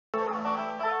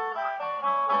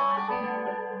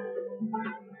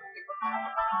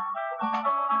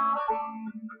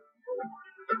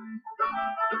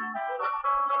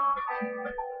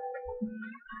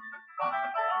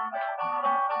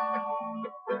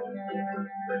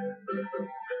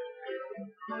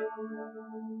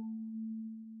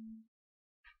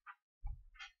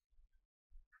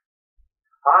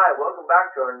Hi, welcome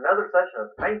back to another session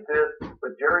of Paint This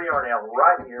with Jerry Yarnell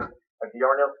right here at the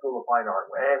Yarnell School of Fine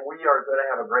Art. And we are going to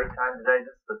have a great time today.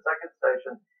 This is the second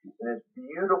session in this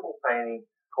beautiful painting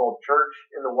called Church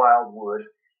in the Wildwood.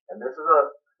 And this is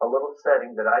a little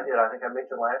setting that I did, I think I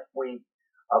mentioned last week,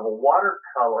 of a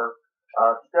watercolor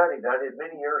study that I did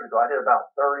many years ago. I did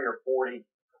about 30 or 40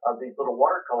 of these little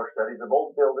watercolor studies of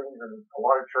old buildings and a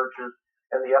lot of churches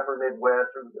in the upper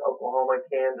Midwest, Oklahoma,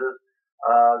 Kansas,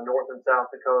 North and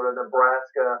South Dakota,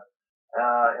 Nebraska,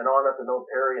 and on up in those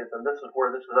areas. And this is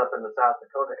up in the South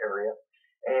Dakota area.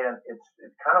 And it's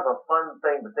kind of a fun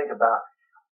thing to think about.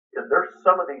 There's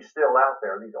some of these still out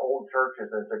there, these old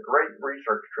churches. And it's a great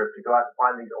research trip to go out and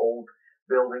find these old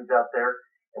buildings out there.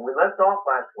 And we left off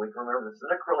last week. Remember, this is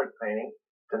an acrylic painting.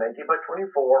 It's an 18 by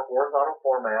 24 horizontal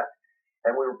format.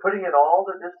 And we were putting in all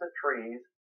the distant trees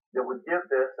that would give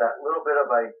this that little bit of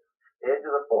a edge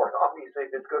of the forest. Obviously,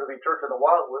 if it's going to be Church in the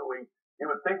Wildwood, you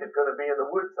would think it's going to be in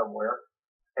the woods somewhere,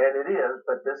 and it is,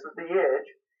 but this is the edge,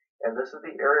 and this is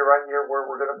the area right here where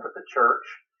we're going to put the church.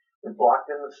 We blocked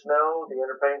in the snow, the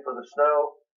underpainting for the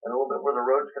snow, and a little bit where the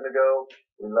road's going to go.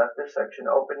 We left this section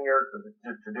open here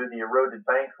to do the eroded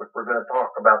banks, which we're going to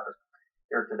talk about this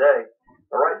here today.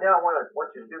 But right now, I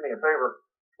want you to do me a favor.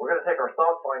 We're going to take our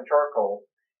soft fine charcoal,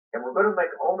 and we're going to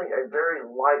make only a very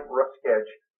light rough sketch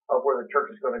of where the church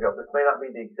is going to go. This may not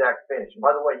be the exact finish. And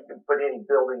by the way, you can put any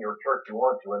building or church you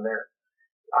want to in there.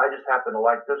 I just happen to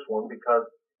like this one because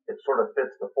it sort of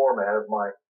fits the format of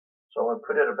mine. So I'm going to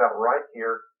put it about right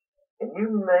here. And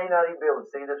you may not even be able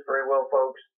to see this very well,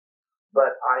 folks,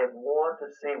 but I want to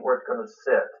see where it's going to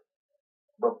sit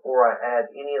before I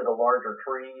add any of the larger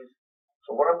trees.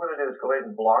 So what I'm going to do is go ahead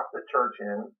and block the church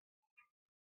in.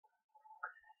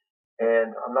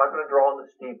 And I'm not going to draw on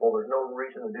the steeple. There's no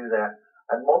reason to do that.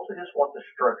 I mostly just want the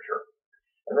structure.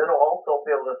 And then I'll also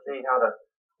be able to see how to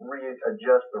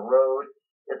readjust the road.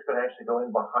 It's going to actually go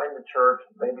in behind the church,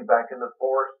 maybe back in the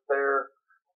forest there,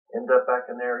 end up back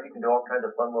in there. You can do all kinds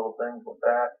of fun little things with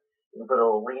that. You can put a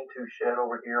little lean-to shed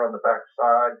over here on the back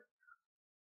side.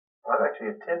 I've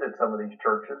actually attended some of these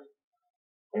churches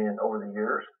over the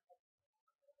years.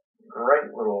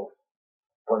 Great little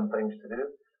fun things to do.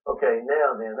 Okay,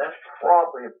 now then, that's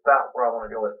probably about where I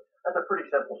want to go with. That's a pretty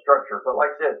simple structure, but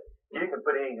like I said, you can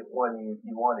put any one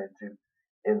you wanted to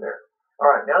in there. All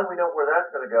right, now we know where that's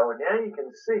going to go, and now you can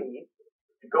see,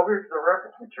 if you go over here to the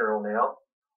reference material now,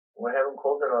 I'm going to have them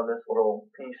close in on this little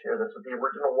piece here. This is the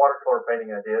original watercolor painting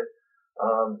I did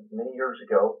many years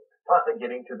ago. Finally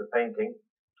getting to the painting.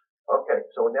 Okay,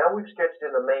 so now we've sketched in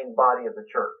the main body of the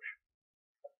church.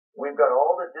 We've got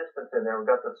all the distance in there. We've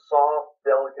got the soft,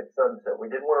 delicate sunset. We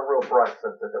didn't want a real bright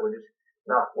sunset. That would just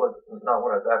not what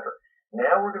I was after.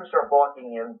 Now we're going to start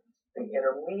blocking in the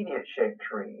intermediate shaped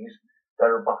trees that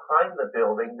are behind the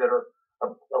building that are a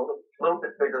little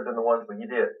bit bigger than the ones that you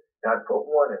did. Now I put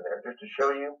one in there just to show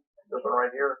you. This one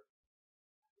right here.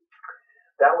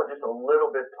 That one just a little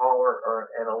bit taller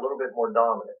and a little bit more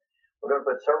dominant. We're going to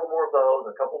put several more of those,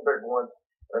 a couple big ones.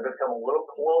 They're going to come a little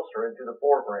closer into the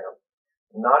foreground.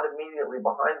 Not immediately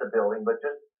behind the building, but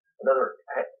just another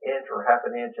inch or half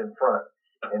an inch in front.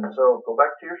 And so go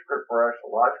back to your script brush, a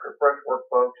lot of script brush work,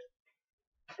 folks.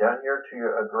 Down here to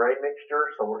a gray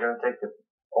mixture. So we're going to take the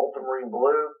ultramarine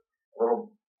blue, a little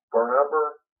burnt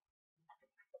umber,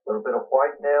 a little bit of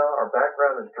white now. Our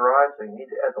background is dry, so you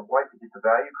need to add the white to get the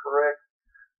value correct.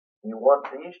 You want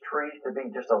these trees to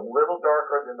be just a little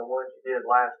darker than the ones you did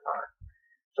last time.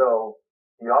 So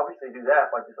you obviously do that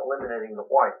by just eliminating the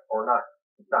white, or not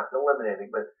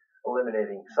eliminating, but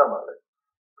eliminating some of it.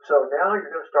 So now you're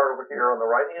going to start over here on the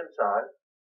right-hand side.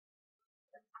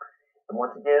 And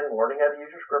once again, learning how to use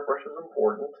your script brush is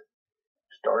important.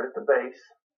 Start at the base,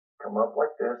 come up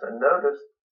like this, and notice,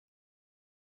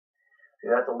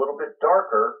 see, that's a little bit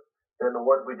darker than the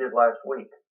ones we did last week.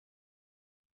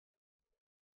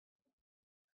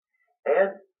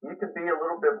 And you can be a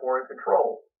little bit more in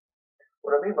control.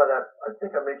 What I mean by that, I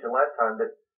think I mentioned last time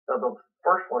that the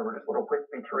first one were just little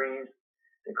wispy trees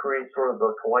to create sort of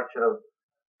the collection of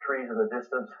trees in the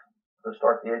distance to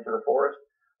start the edge of the forest.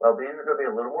 Well, these are going to be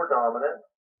a little more dominant,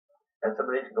 and some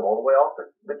of these can go all the way off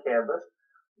the canvas.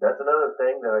 That's another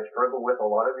thing that I struggle with. A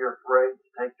lot of you are afraid to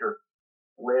take your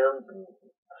limbs and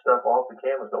stuff off the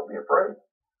canvas. Don't be afraid.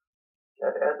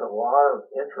 That adds a lot of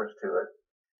interest to it.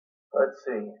 Let's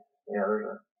see. Yeah,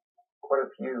 there's quite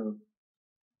a few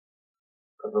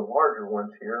of the larger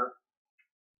ones here.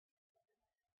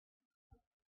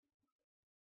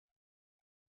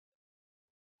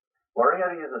 Learning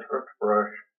how to use a script brush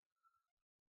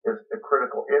is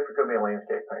critical if you're going to be a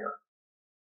landscape painter.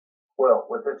 Well,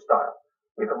 with this style,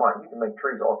 keep in mind, you can make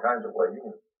trees all kinds of ways. You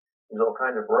can use all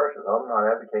kinds of brushes. I'm not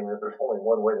advocating that there's only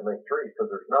one way to make trees, because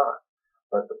there's not.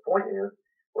 But the point is,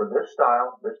 for this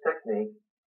style, this technique,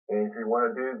 and if you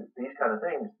want to do these kind of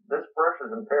things, this brush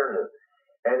is imperative.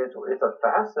 And it's a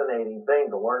fascinating thing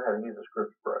to learn how to use a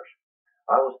script brush.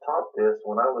 I was taught this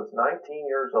when I was 19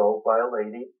 years old by a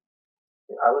lady.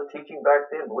 I was teaching back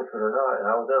then, believe it or not, and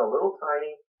I was in a little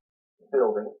tiny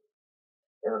building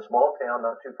in a small town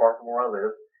not too far from where I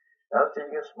live. And I was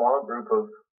teaching a small group of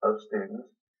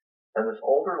students, and this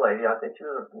older lady, I think she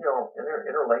was, in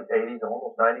her late 80s,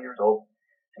 almost 90 years old,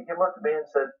 she came up to me and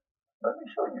said, "Let me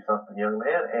show you something, young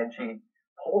man." And she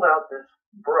pulled out this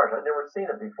brush. I'd never seen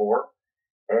it before,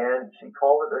 and she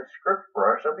called it a script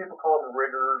brush. Some people call them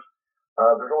riggers.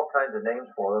 There's all kinds of names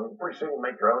for them. Pretty soon you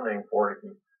make your own name for it if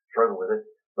you struggle with it.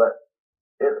 But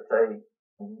it's a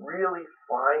really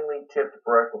finely tipped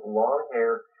brush with long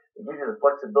hair. It gives you the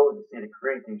flexibility to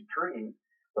create these trees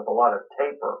with a lot of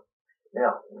taper.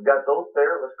 Now, we've got those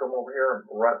there. Let's come over here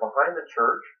right behind the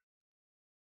church.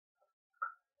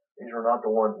 These are not the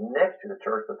ones next to the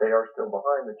church, but they are still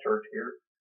behind the church here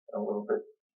a little bit.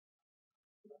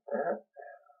 Like that.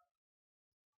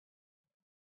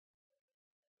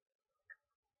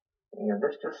 And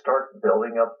this just starts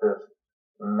building up this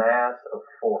mass of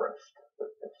forest.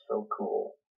 It's so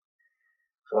cool.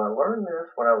 So I learned this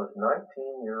when I was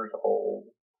 19 years old,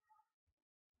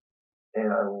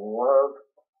 and I love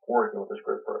working with the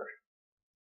script brush.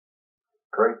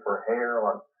 Great for hair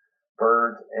on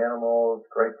birds, animals,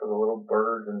 great for the little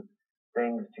birds and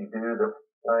things that you do. They're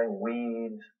flying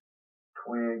weeds,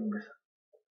 twigs.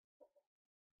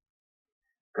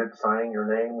 Good signing your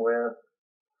name with.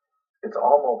 It's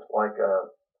almost like a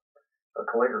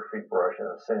calligraphy brush in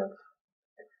a sense.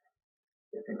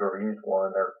 If you've ever used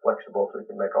one, they're flexible so you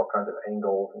can make all kinds of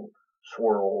angles and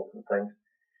swirls and things.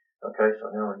 Okay, so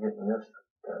now we're getting this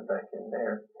back in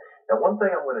there. Now, one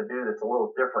thing I'm going to do that's a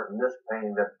little different in this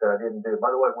painting that I didn't do. By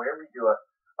the way, whenever you do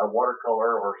a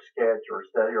watercolor or sketch or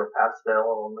study or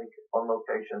pastel on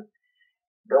location,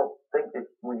 don't think that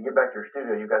when you get back to your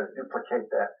studio, you've got to duplicate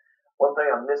that. One thing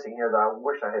I'm missing here that I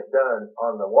wish I had done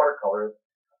on the watercolor is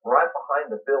right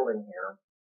behind the building here,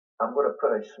 I'm going to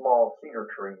put a small cedar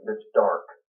tree that's dark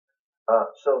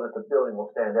so that the building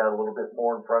will stand out a little bit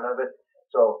more in front of it.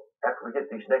 So after we get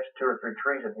these next 2 or 3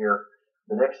 trees in here,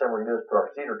 the next thing we're going to do is put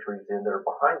our cedar trees in that are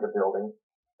behind the building.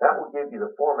 That will give you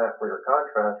the format for your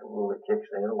contrast rule that kicks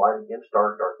in, light against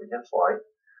dark, dark against light.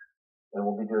 And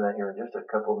we'll be doing that here in just a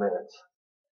couple of minutes.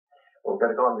 We're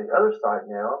going to go on the other side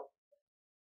now.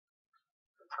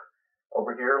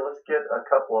 Over here, let's get a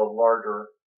couple of larger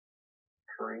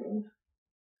trees.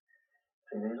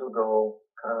 See, these will go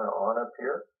kind of on up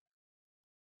here.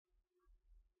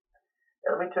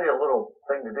 And let me tell you a little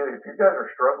thing to do. If you guys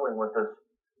are struggling with this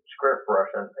script brush,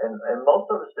 and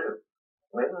most of us do.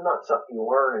 I mean, this is not something you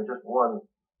learn in just one,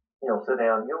 sit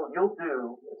down. You'll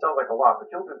do, it sounds like a lot,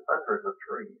 but you'll do hundreds of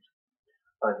trees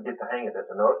to get the hang of this.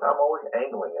 And notice I'm always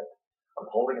angling it. I'm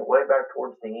holding it way back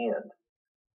towards the end.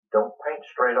 Don't paint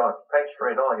straight on. If you paint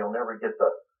straight on, you'll never get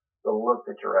the look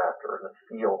that you're after and the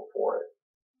feel for it.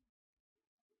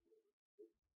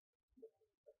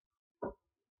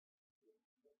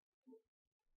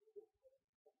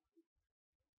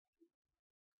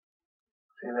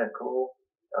 See that cool?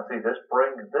 Now see, this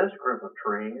brings this group of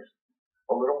trees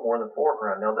a little more in the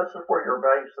foreground. Now this is where your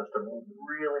value system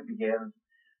really begins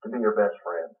to be your best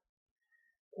friend.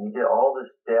 And you get all this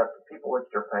depth. People look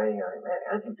at your painting and think, man,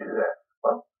 how'd you do that?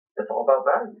 Well, it's all about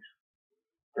values.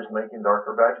 Just making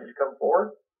darker values come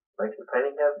forward makes the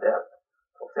painting have depth.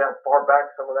 So see how far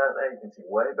back some of that is? You can see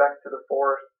way back to the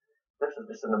forest. This is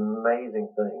just an amazing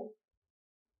thing.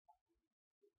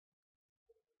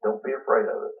 Don't be afraid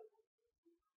of it.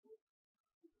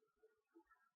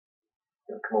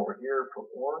 Gonna come over here, put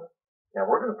one. Now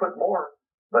we're going to put more,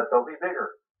 but they'll be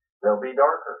bigger. They'll be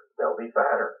darker. They'll be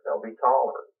fatter. They'll be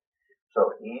taller.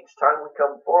 So each time we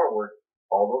come forward,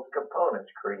 all those components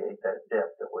create that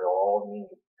depth that we all need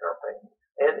in our painting.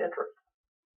 And interest.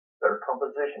 Better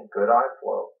composition. Good eye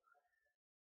flow.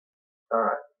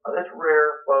 Alright. Now it's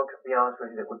rare, folks, to be honest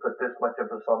with you, that we put this much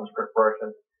emphasis on the script brush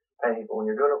and painting. But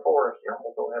when you're doing a forest, you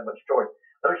almost don't have much choice.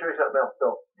 Let me show you something else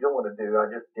you'll want to do.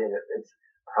 I just did it. It's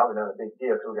probably not a big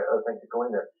deal because we've got other things to go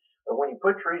in there. But when you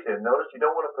put trees in, notice you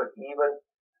don't want to put even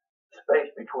space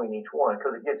between each one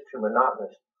because it gets too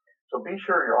monotonous. So be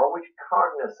sure you're always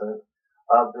cognizant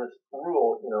of this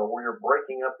rule, where you're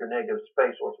breaking up your negative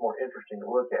space so it's more interesting to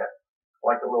look at.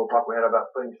 Like the little talk we had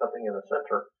about putting something in the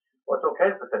center. Well, it's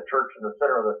okay to put that church in the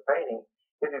center of the painting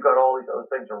if you've got all these other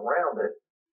things around it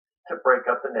to break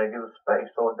up the negative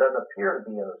space so it doesn't appear to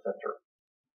be in the center.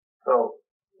 So,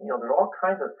 there's all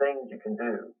kinds of things you can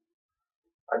do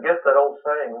I guess that old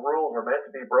saying, rules are meant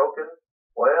to be broken.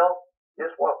 Well,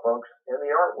 guess what, folks? In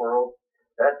the art world,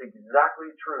 that's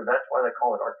exactly true. That's why they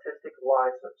call it artistic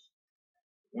license.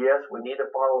 Yes, we need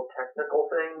to follow technical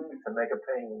things to make a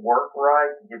painting work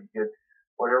right, give you good,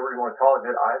 whatever you want to call it,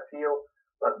 good eye feel.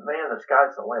 But man, the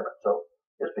sky's the limit. So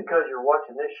just because you're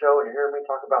watching this show and you're hearing me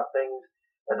talk about things,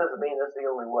 that doesn't mean that's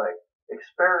the only way.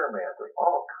 Experiment. There's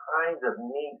all kinds of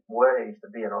neat ways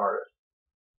to be an artist.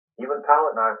 Even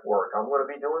palette knife work. I'm going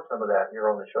to be doing some of that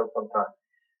here on the show sometime.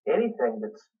 Anything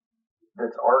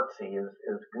that's artsy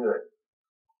is good.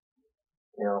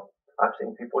 You know, I've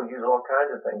seen people use all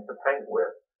kinds of things to paint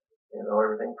with. You know,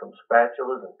 everything from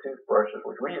spatulas and toothbrushes,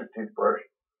 which we use toothbrush.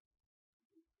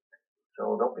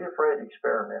 So don't be afraid to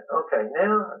experiment. Okay,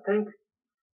 now I think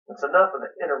that's enough of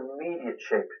the intermediate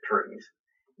shaped trees.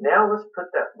 Now let's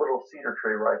put that little cedar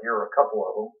tree right here, or a couple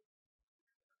of them.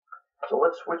 So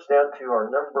let's switch down to our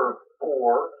number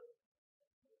 4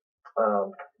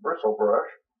 bristle brush.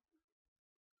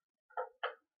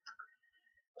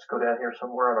 Let's go down here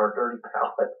somewhere on our dirty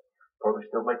palette. Probably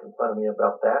still making fun of me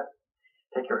about that.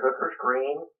 Take your hooker's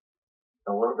green,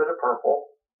 a little bit of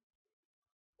purple,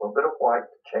 a little bit of white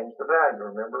to change the value.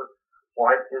 Remember,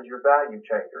 white is your value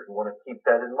changer. You want to keep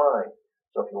that in mind.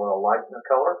 So if you want to lighten the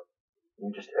color,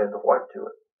 you just add the white to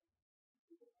it.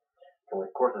 And of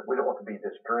course, we don't want to be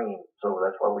this green, so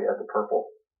that's why we add the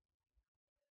purple.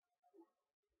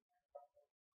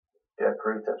 That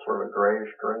creates that sort of a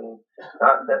grayish green.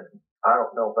 I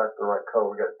don't know if that's the right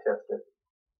color. We got to test it.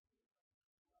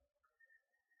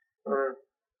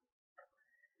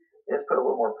 Let's put a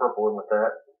little more purple in with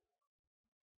that.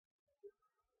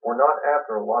 We're not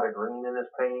after a lot of green in this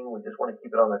painting. We just want to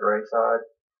keep it on the gray side.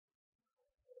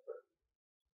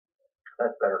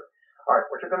 That's better. All right,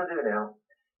 what you're going to do now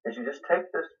is you just take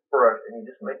this brush and you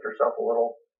just make yourself a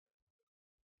little,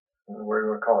 whatever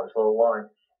you want to call it, this little line,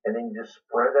 and then you just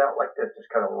spread out like this.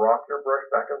 Just kind of rock your brush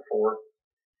back and forth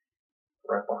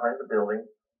right behind the building.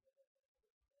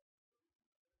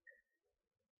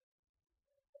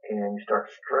 And you start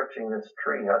stretching this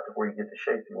tree out to where you get the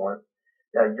shape you want.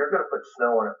 Now, you're going to put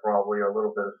snow on it probably, or a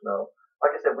little bit of snow.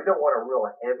 Like I said, we don't want a real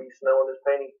heavy snow in this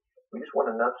painting. We just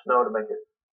want enough snow to make it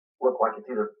look like it's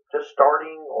either just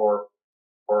starting or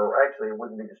actually it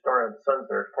wouldn't be just starting. The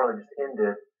sun's there. It's probably just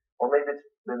ended. Or maybe it's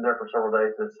been there for several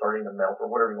days and it's starting to melt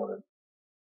or whatever you want to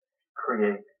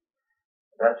create.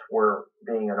 That's where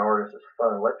being an artist is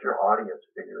fun. Let your audience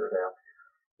figure it out.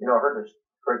 You know, I heard this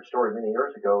great story many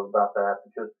years ago about that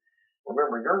because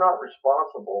remember, you're not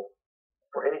responsible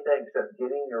for anything except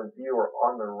getting your viewer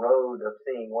on the road of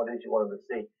seeing what it is you want them to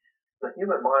see. The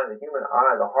human mind, the human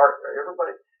eye, the heart,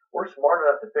 everybody, we're smart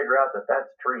enough to figure out that that's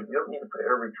trees. You don't need to put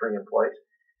every tree in place.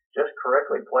 Just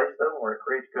correctly place them where it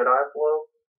creates good eye flow.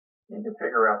 You can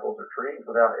figure out those are trees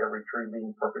without every tree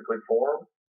being perfectly formed.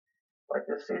 Like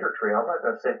this cedar tree, I'm not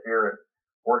going to sit here and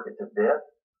work it to death.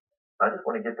 I just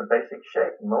want to get the basic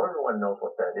shape. Everyone knows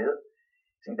what that is.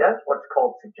 See, that's what's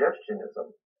called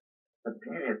suggestionism. The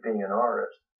beauty of being an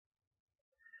artist.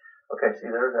 Okay, see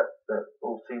there's that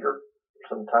little cedar,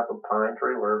 some type of pine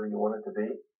tree, wherever you want it to be.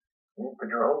 You can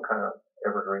put your own kind of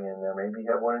evergreen in there. Maybe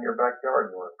you have one in your backyard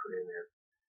you want to put in there.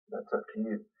 That's up to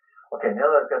you. Okay, now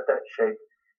that I've got that shape,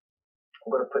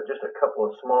 I'm going to put just a couple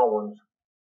of small ones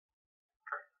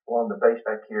along the base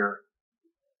back here.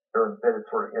 They're embedded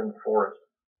sort of in the forest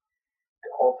to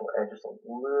also add just a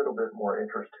little bit more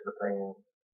interest to the painting.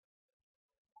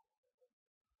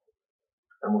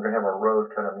 And we're going to have our road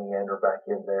kind of meander back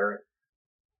in there.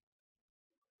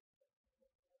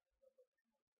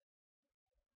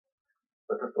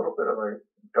 But this little bit of a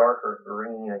darker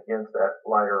green against that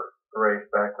lighter grayish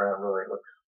background really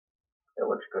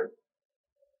looks good.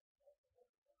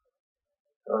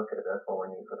 Okay, that's what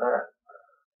we need for that.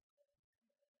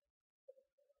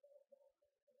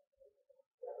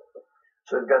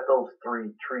 So we've got those 3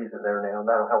 trees in there now, and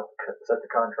that'll help set the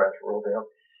contrast real down.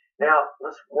 Now,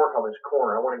 let's work on this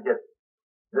corner. I want to get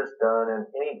this done, and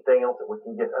anything else that we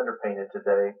can get underpainted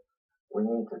today, we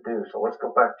need to do. So let's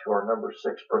go back to our number 6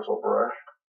 bristle brush.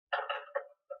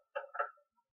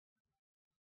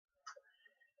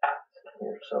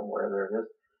 Here somewhere, there it is.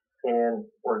 And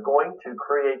we're going to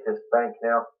create this bank.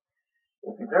 Now,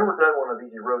 if you've never done one of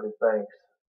these eroded banks,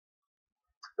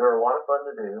 they're a lot of fun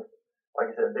to do. Like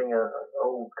I said, being an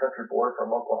old country boy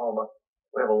from Oklahoma,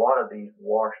 we have a lot of these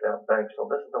washed out banks. So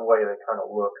this is the way they kind of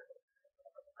look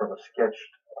from a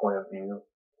sketched point of view.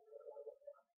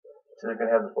 So they're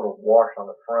going to have this little wash on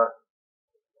the front.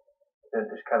 And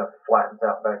it just kind of flattens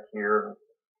out back here.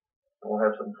 And we'll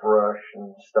have some brush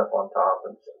and stuff on top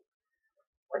and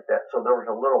like that. So there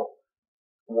was a little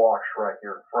wash right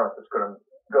here in front that's going to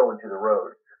go into the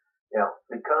road. Now,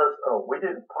 because we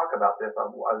didn't talk about this,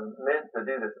 I was meant to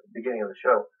do this at the beginning of the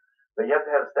show, but you have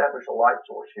to establish a light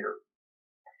source here.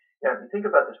 Now, if you think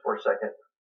about this for a second,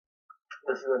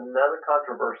 this is another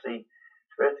controversy,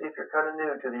 especially if you're kind of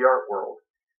new to the art world.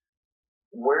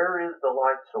 Where is the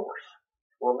light source?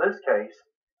 Well, in this case,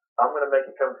 I'm going to make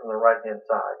it come from the right-hand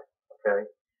side, okay?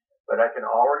 But I can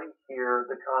already hear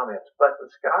the comments. But the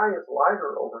sky is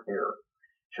lighter over here.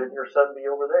 Shouldn't your sun be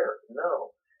over there?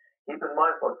 No. Keep in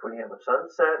mind, folks, when you have a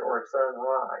sunset or a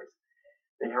sunrise,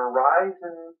 the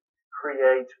horizon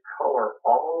creates color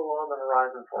all along the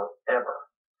horizon forever.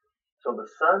 So the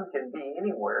sun can be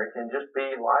anywhere. It can just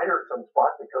be lighter at some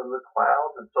spots because of the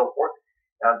clouds and so forth.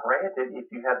 Now, granted, if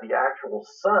you have the actual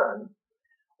sun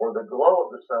or the glow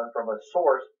of the sun from a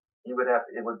source, it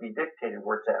would be dictated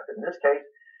where it's at. But in this case,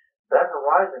 that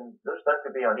horizon, there's sun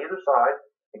could be on either side.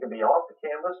 It can be off the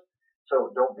canvas.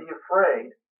 So don't be afraid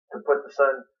to put the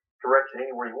sun direction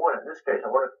anywhere you want it. In this case, I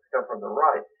want it to come from the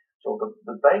right. So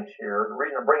the banks here, the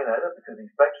reason I'm bringing that up is because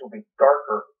these banks will be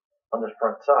darker on this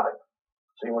front side.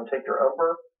 So you want to take your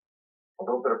umber, a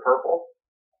little bit of purple,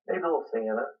 maybe a little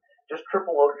sienna, just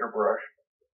triple load your brush,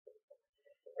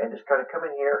 and just kind of come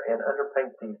in here and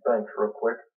underpaint these banks real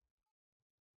quick.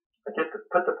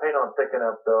 Put the paint on thick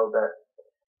enough though that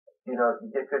you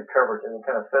get good coverage, and then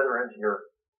kind of feather into your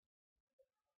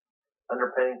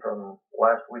underpainting from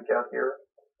last week out here.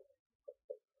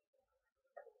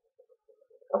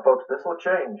 Now, folks, this will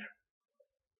change.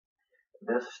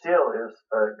 This still is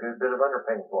a good bit of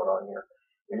underpainting going on here.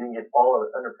 We didn't get all of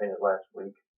it underpainted last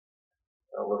week.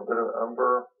 A little bit of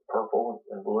umber, purple,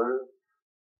 and blue.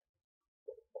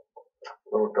 A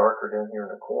little darker down here in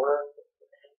the corner.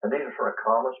 And these are sort of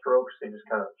comma strokes. So you just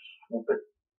kind of swoop it.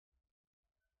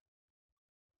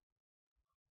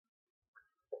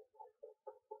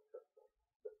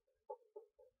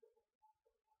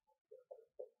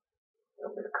 A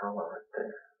little bit of comma right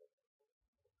there.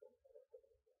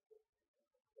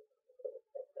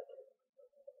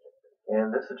 And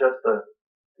this is just the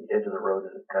edge of the road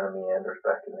as it kind of meanders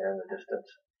back in there in the distance.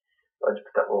 So I just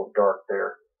put that little dark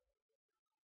there.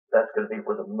 That's going to be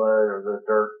where the mud or the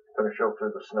dirt is going to show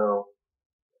through the snow.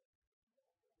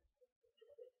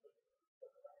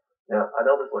 Now, I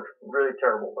know this looks really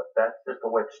terrible, but that's just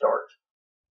the way it starts.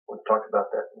 We've talked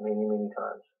about that many, many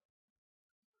times.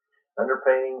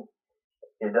 Underpainting,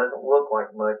 it doesn't look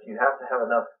like much. You have to have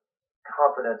enough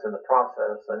confidence in the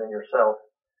process and in yourself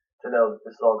to know that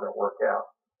this is all going to work out.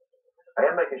 I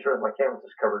am making sure that my canvas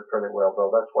is covered fairly well, though.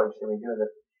 That's why you see me doing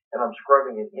it. And I'm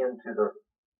scrubbing it into the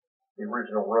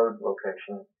original road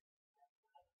location.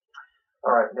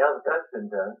 All right, now that that's been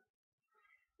done,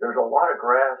 there's a lot of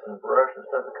grass and brush and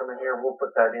stuff that come in here. We'll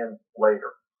put that in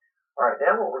later. All right,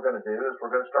 now what we're going to do is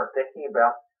we're going to start thinking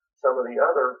about some of the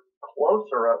other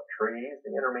closer up trees,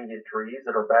 the intermediate trees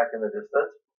that are back in the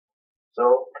distance.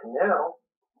 So now,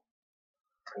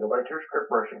 go back to your script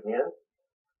brush again.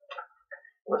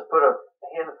 Let's put a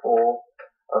handful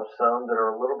of some that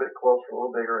are a little bit closer, a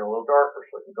little bigger, and a little darker.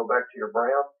 So you can go back to your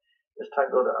brown. This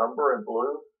time go to umber and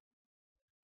blue.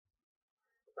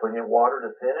 Put in water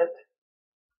to thin it.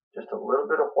 Just a little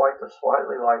bit of white to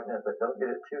slightly lighten it, but don't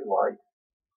get it too light.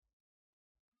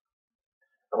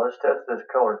 And let's test this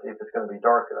color, see if it's going to be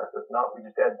dark enough. If not, we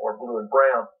just add more blue and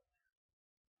brown.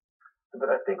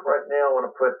 But I think right now I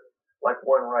want to put like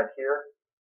one right here.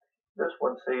 This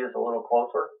one, see, is a little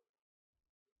closer.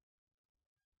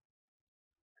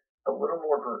 A little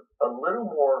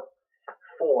more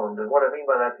formed. And what I mean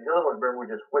by that, the other ones, remember, we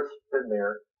just whisked in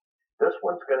there. This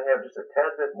one's going to have just a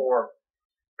tad bit more,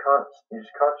 you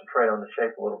just concentrate on the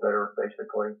shape a little better,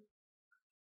 basically.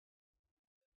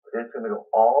 It's going to go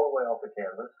all the way off the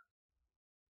canvas.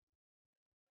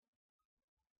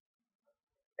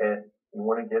 And you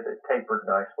want to get it tapered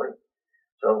nicely.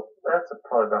 So that's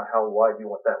probably about how wide you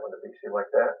want that one to be. See, like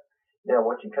that. Now,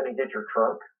 once you kind of get your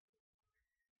trunk,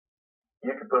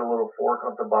 you can put a little fork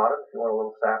on the bottom if you want a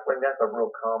little sapling. That's a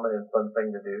real common and fun thing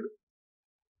to do.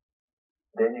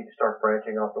 Then you can start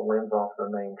branching off the limbs off the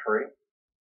main tree.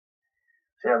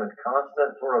 See, I'm in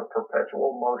constant sort of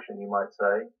perpetual motion, you might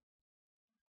say.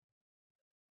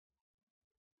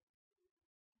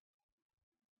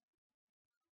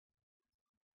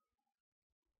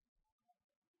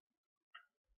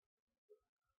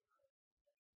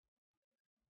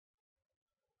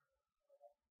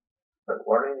 But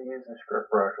learning to use the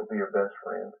script brush will be your best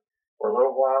friend. For a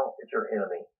little while, it's your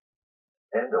enemy.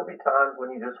 And there'll be times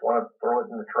when you just want to throw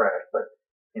it in the trash, but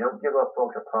if you don't give up,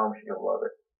 folks, I promise you'll love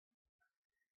it.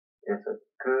 It's a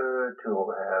good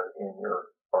tool to have in your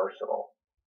arsenal.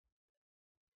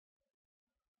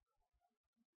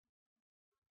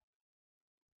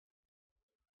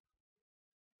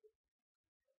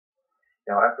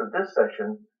 Now, after this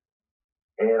session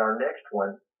and our next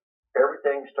one,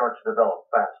 everything starts to develop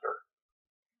faster.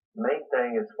 The main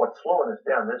thing is what's slowing us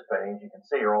down this painting, as you can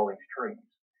see, are all these trees.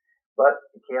 But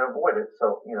you can't avoid it,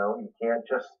 so, you can't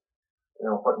just,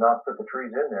 not put the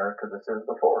trees in there because this is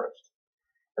the forest.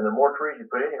 And the more trees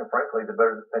you put in here, frankly, the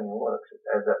better the painting looks. It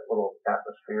adds that little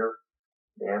atmosphere,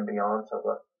 the ambiance of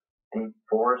a deep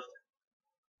forest.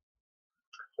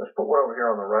 Let's put one over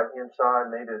here on the right-hand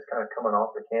side. Maybe it's kind of coming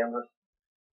off the canvas.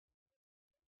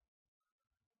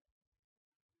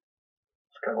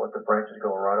 Just kind of let the branches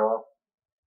go right off.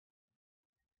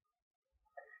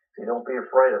 See, don't be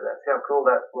afraid of that. See how cool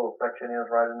that little section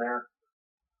is right in there?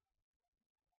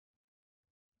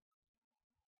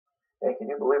 And can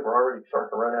you believe we're already starting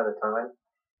to run out of time?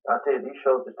 I tell you, these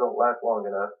shows just don't last long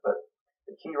enough, but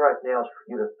the key right now is for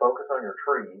you to focus on your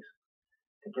trees,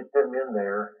 to get them in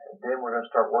there, and then we're going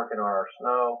to start working on our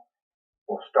snow.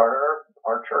 We'll start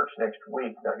our church next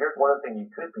week. Now, here's one other thing you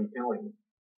could be doing.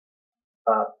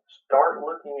 Start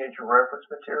looking at your reference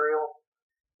material.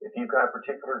 If you've got a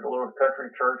particular little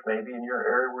country church, maybe in your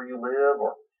area where you live,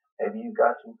 or maybe you've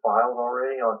got some files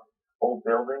already on old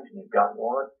buildings and you've got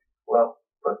one, well,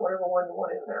 put whatever one you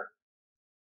want in there.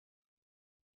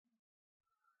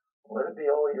 Let it be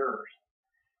all yours.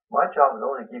 My job is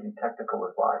only to give you technical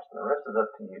advice, and the rest is up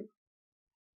to you.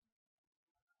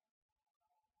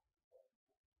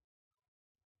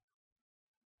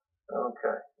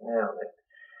 Okay, now then.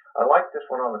 I like this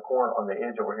one on the corner, on the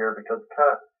edge over here, because it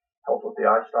kind of helps with the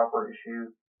eye stopper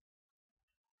issue.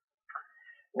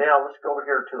 Now, let's go over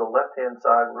here to the left-hand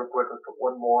side real quick. Let's put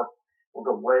one more. We'll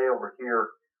go way over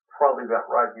here, probably about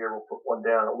right here. We'll put one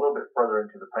down a little bit further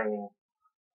into the painting.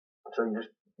 So you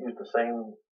just use the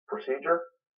same procedure.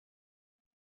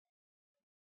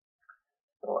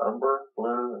 So umber,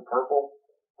 blue, and purple.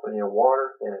 Put in your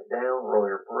water, thin it down,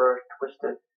 roll your brush, twist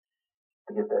it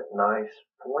to get that nice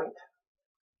point.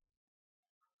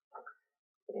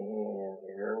 And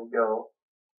here we go.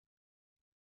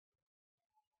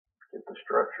 Get the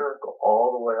structure, go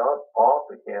all the way up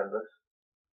off the canvas.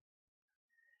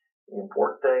 The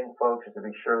important thing, folks, is to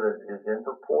be sure that it is in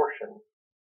proportion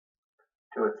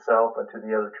to itself and to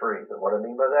the other trees. And what I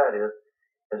mean by that is,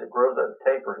 as it grows up and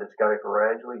tapers, it's got to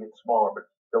gradually get smaller, but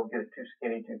don't get it too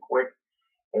skinny too quick,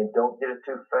 and don't get it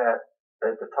too fat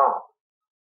at the top.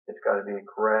 It's got to be a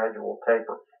gradual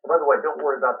taper. And by the way, don't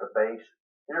worry about the base.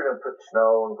 You're going to put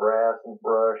snow and grass and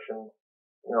brush and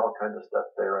all kinds of stuff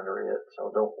there under it,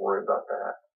 so don't worry about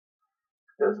that.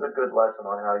 This is a good lesson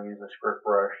on how to use a script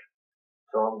brush,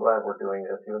 so I'm glad we're doing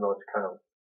this, even though it's kind of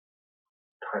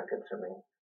time-consuming.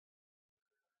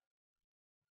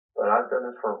 But I've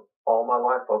done this for all my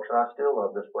life, folks, and I still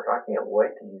love this brush. I can't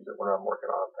wait to use it when I'm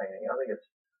working on a painting. I think it's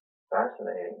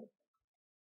fascinating.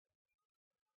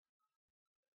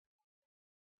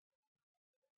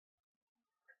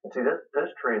 And see,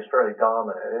 this tree is fairly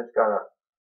dominant. It's got a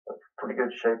pretty good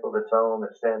shape of its own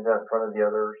that stands out in front of the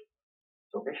others.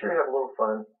 So be sure you have a little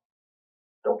fun.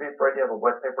 Don't be afraid to have a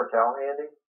wet paper towel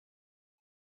handy.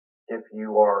 If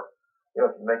you are,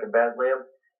 if you make a bad limb,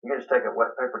 you can just take a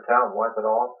wet paper towel and wipe it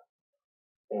off,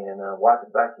 and wipe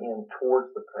it back in towards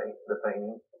the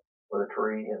painting or the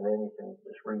tree, and then you can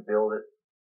just rebuild it.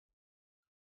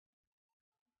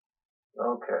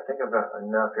 Okay, I think I've got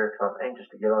enough here because I'm anxious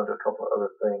to get on to a couple of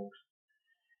other things.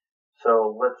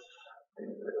 So let's do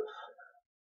this.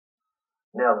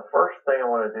 Now, the first thing I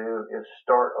want to do is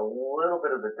start a little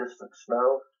bit of the distant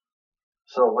snow.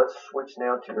 So let's switch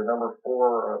now to the number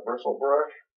 4 bristle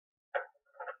brush.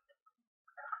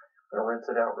 I'm going to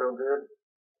rinse it out real good.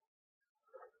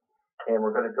 And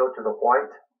we're going to go to the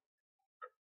white.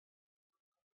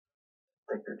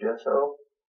 Take your gesso.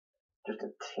 Just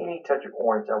a teeny touch of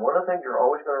orange. Now, one of the things you're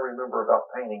always going to remember about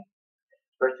painting,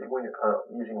 especially when you're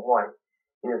using white,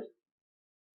 is,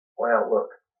 well,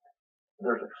 look,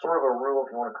 there's a sort of a rule,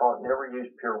 if you want to call it, never use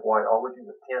pure white. Always use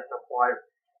a tint of white.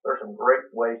 There's some great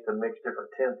ways to mix different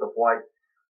tints of white.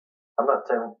 I'm not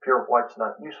saying pure white's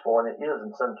not useful, and it is in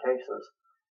some cases.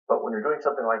 But when you're doing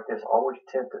something like this, always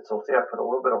tint it. So see, I put a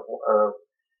little bit of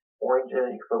orange in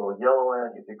it. You can put a little yellow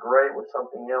in it. You could gray it with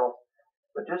something else.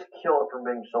 But just kill it from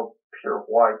being so pure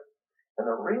white. And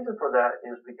the reason for that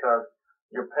is because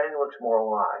your painting looks more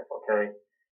alive, okay?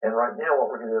 And right now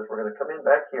what we're going to do is we're going to come in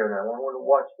back here now. I want to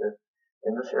watch this.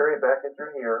 In this area back in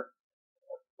through here,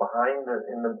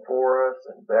 in the forest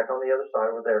and back on the other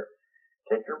side over there,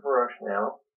 take your brush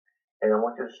now, and I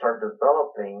want you to start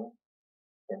developing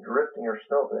and drifting your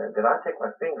snow there. Then I take my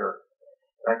finger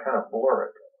and I kind of blur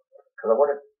it because I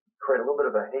want to create a little bit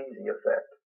of a hazy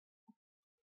effect.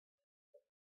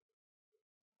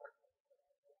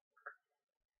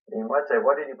 And you might say,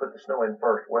 why didn't you put the snow in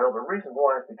first? Well, the reason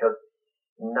why is because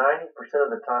 90%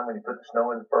 of the time when you put the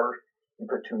snow in first, you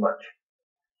put too much.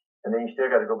 And then you still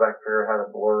got to go back and figure out how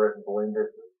to blur it and blend it.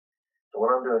 So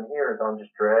what I'm doing here is I'm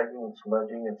just dragging and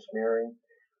smudging and smearing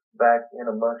back in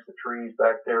amongst the trees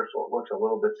back there so it looks a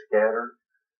little bit scattered.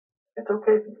 It's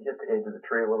okay if you hit the edge of the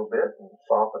tree a little bit and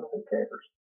soften it, who cares?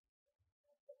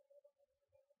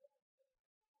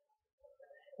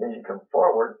 As you come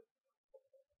forward,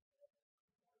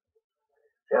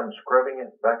 see I'm scrubbing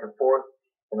it back and forth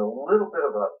in a little bit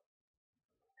of a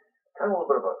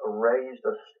raised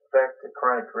effect to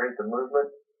try to create the movement.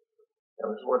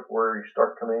 Now this is where you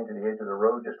start coming into the edge of the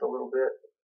road just a little bit.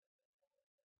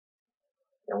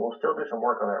 And we'll still do some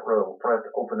work on that road. We'll probably have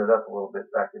to open it up a little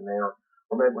bit back in there.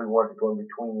 Or maybe we want to go in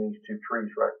between these two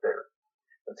trees right there.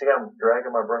 But see, I'm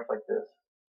dragging my brush like this.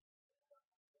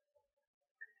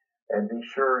 And be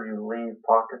sure you leave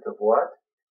pockets of what?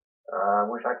 I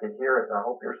wish I could hear it, and I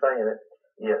hope you're saying it.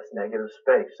 Yes, negative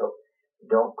space. So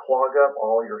don't clog up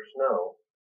all your snow.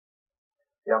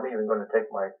 See, I'm even going to take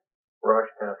my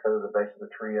brush, kind of feather the base of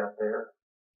the tree out there.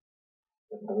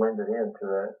 Just blend it into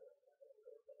that.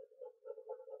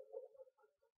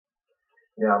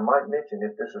 Now, I might mention,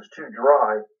 if this is too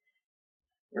dry,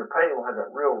 your painting will have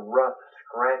that real rough,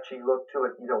 scratchy look to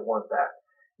it. You don't want that.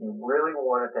 You really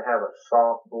want it to have a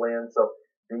soft blend. So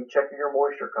be checking your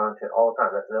moisture content all the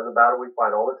time. That's another battle we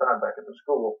fight all the time back at the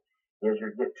school, is you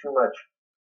get too much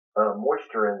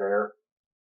moisture in there.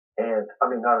 And,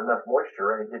 not enough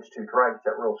moisture, and it gets too dry. It's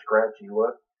that real scratchy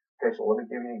look. Okay, so let me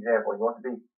give you an example. You want it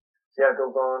to be, see how it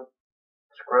goes on?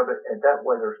 Scrub it, and that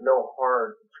way there's no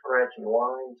hard, scratchy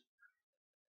lines.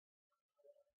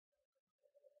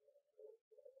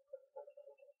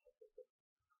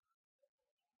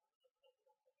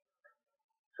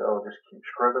 So just keep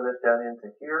scrubbing this down into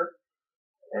here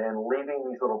and leaving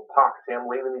these little pockets. See, I'm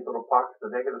leaving these little pockets of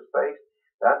negative space.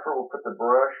 That's where we'll put the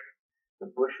brush,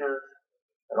 the bushes,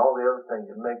 and all the other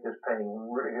things that make this painting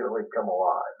really come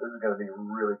alive. This is going to be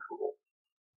really cool.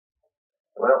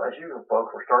 Well, as usual,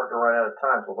 folks, we're starting to run out of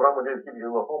time. So what I'm going to do is give you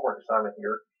a little homework assignment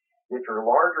here. Get your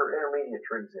larger intermediate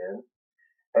trees in,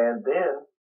 and then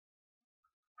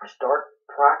start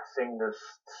practicing this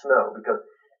snow, because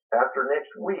after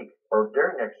next week, or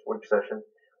during next week's session,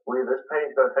 this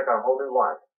painting's going to take on a whole new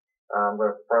life. I'm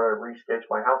going to probably resketch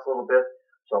my house a little bit.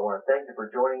 So I want to thank you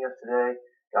for joining us today.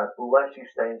 God bless you.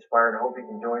 Stay inspired. I hope you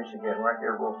can join us again right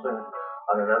here real soon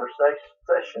on another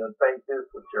session of Paint This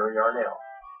with Jerry Yarnell.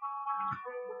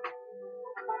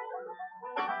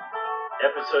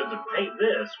 Episodes of Paint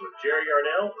This with Jerry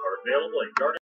Yarnell are available at Garden